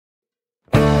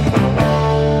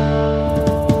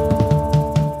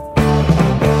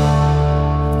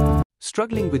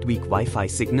Struggling with weak Wi-Fi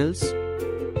signals?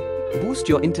 Boost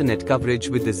your internet coverage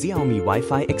with the Xiaomi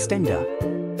Wi-Fi extender.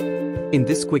 In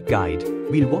this quick guide,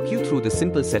 we'll walk you through the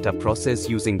simple setup process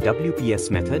using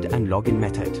WPS method and login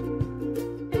method.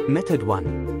 Method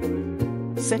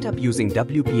 1. Setup using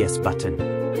WPS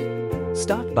button.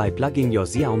 Start by plugging your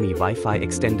Xiaomi Wi-Fi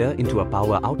extender into a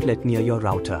power outlet near your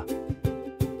router.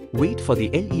 Wait for the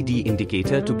LED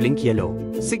indicator to blink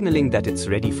yellow, signaling that it's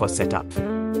ready for setup.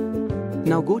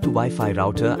 Now go to Wi-Fi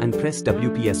router and press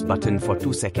WPS button for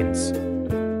 2 seconds.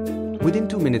 Within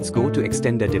 2 minutes go to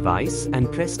extender device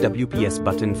and press WPS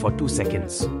button for 2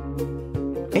 seconds.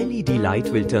 LED light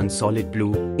will turn solid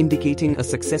blue, indicating a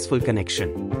successful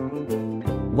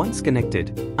connection. Once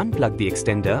connected, unplug the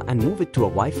extender and move it to a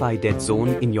Wi-Fi dead zone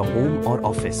in your home or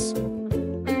office.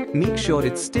 Make sure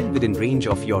it's still within range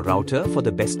of your router for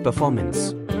the best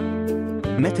performance.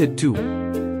 Method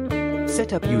 2.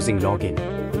 Setup using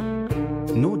login.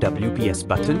 No WPS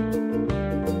button?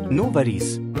 No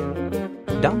worries.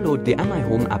 Download the Mi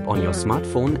Home app on your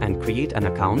smartphone and create an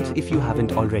account if you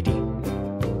haven't already.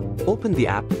 Open the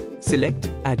app, select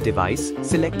Add Device,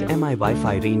 select Mi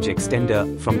Wi-Fi Range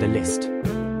Extender from the list.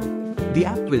 The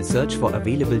app will search for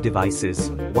available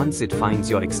devices. Once it finds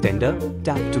your extender,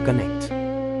 tap to connect.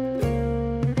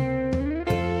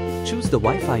 Choose the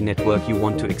Wi-Fi network you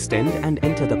want to extend and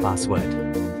enter the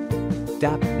password.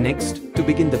 Tap Next to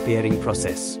begin the pairing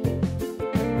process.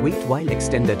 Wait while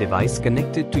extender device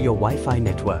connected to your Wi-Fi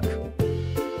network.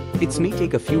 It may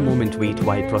take a few moments wait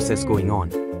while process going on.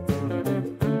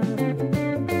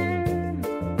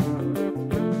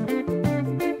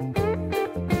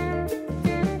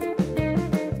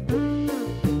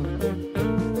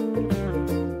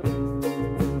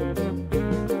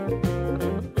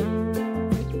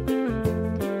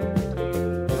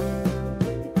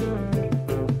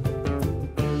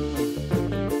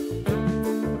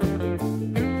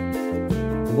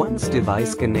 Once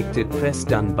device connected, press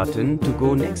Done button to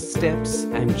go next steps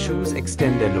and choose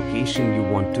extender location you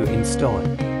want to install.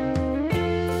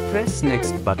 Press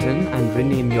Next button and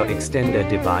rename your extender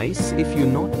device if you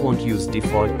not want to use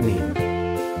default name.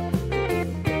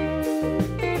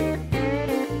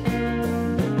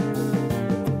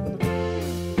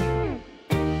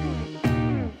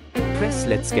 Press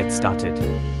Let's get started.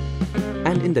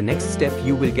 And in the next step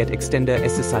you will get extender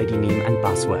SSID name and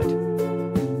password.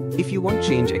 If you want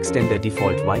change extender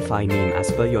default Wi-Fi name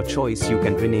as per your choice, you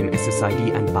can rename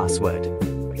SSID and password.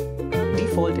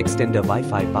 Default extender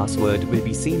Wi-Fi password will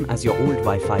be same as your old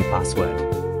Wi-Fi password.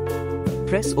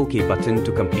 Press OK button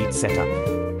to complete setup.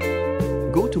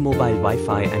 Go to mobile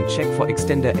Wi-Fi and check for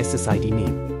extender SSID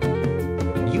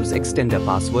name. Use extender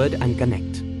password and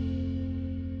connect.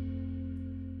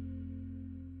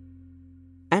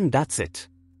 And that's it.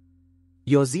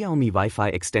 Your Xiaomi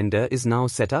Wi-Fi extender is now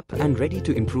set up and ready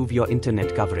to improve your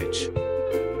internet coverage.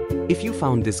 If you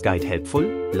found this guide helpful,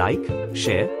 like,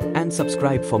 share, and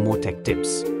subscribe for more tech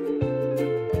tips.